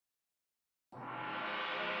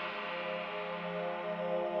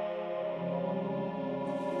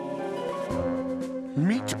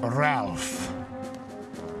Meet Ralph.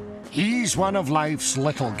 He's one of life's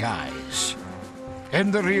little guys. In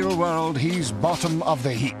the real world, he's bottom of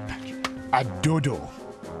the heap. A dodo.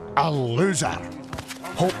 A loser.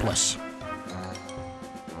 Hopeless.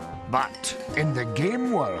 But in the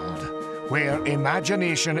game world, where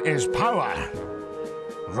imagination is power,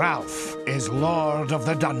 Ralph is Lord of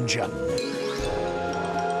the Dungeon.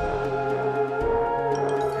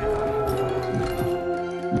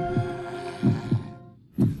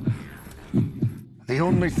 The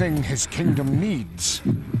only thing his kingdom needs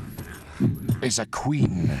is a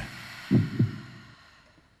queen.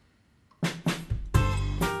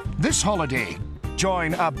 This holiday,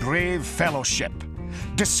 join a brave fellowship.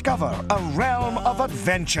 Discover a realm of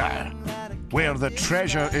adventure, where the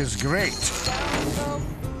treasure is great.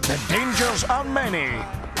 The dangers are many,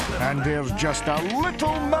 and there's just a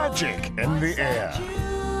little magic in the air.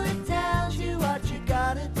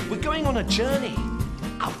 We're going on a journey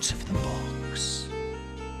out of the box.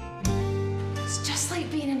 It's just like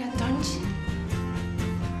being in a dungeon.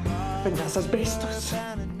 And that's asbestos.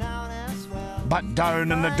 But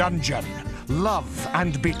down in the dungeon, love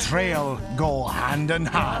and betrayal go hand in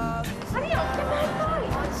hand. Hurry up, get my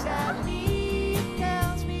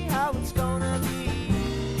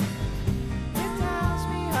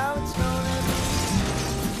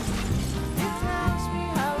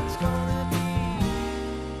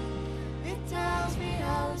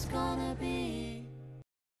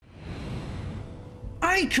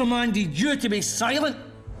I commanded you to be silent.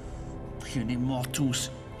 Puny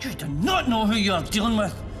mortals, you do not know who you are dealing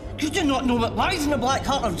with. You do not know what lies in the black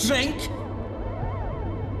heart of drink.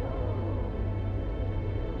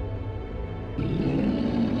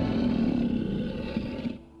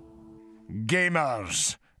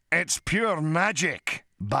 Gamers, it's pure magic,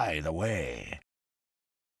 by the way.